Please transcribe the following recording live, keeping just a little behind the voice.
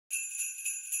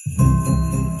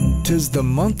'Tis the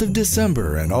month of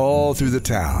December, and all through the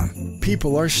town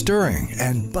people are stirring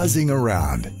and buzzing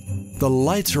around. The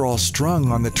lights are all strung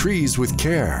on the trees with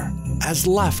care, as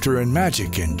laughter and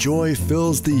magic and joy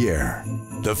fills the air.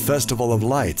 The festival of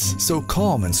lights, so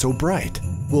calm and so bright,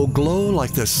 will glow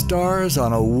like the stars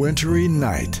on a wintry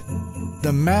night.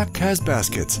 The Mac has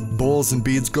baskets, bowls and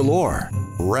beads galore.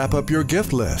 Wrap up your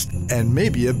gift list and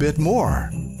maybe a bit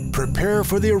more. Prepare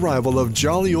for the arrival of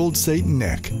jolly old Saint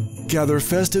Nick. Gather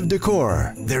festive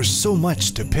decor, there's so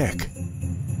much to pick.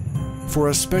 For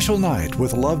a special night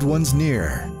with loved ones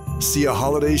near, see a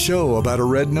holiday show about a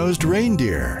red-nosed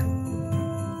reindeer.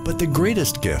 But the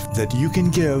greatest gift that you can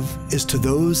give is to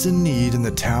those in need in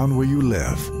the town where you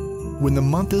live. When the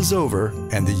month is over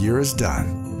and the year is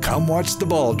done, come watch the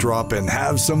ball drop and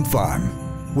have some fun.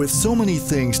 With so many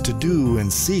things to do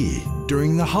and see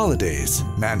during the holidays,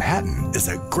 Manhattan is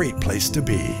a great place to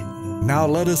be. Now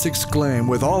let us exclaim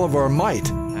with all of our might,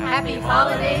 Happy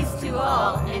holidays to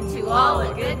all, and to all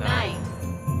a good night.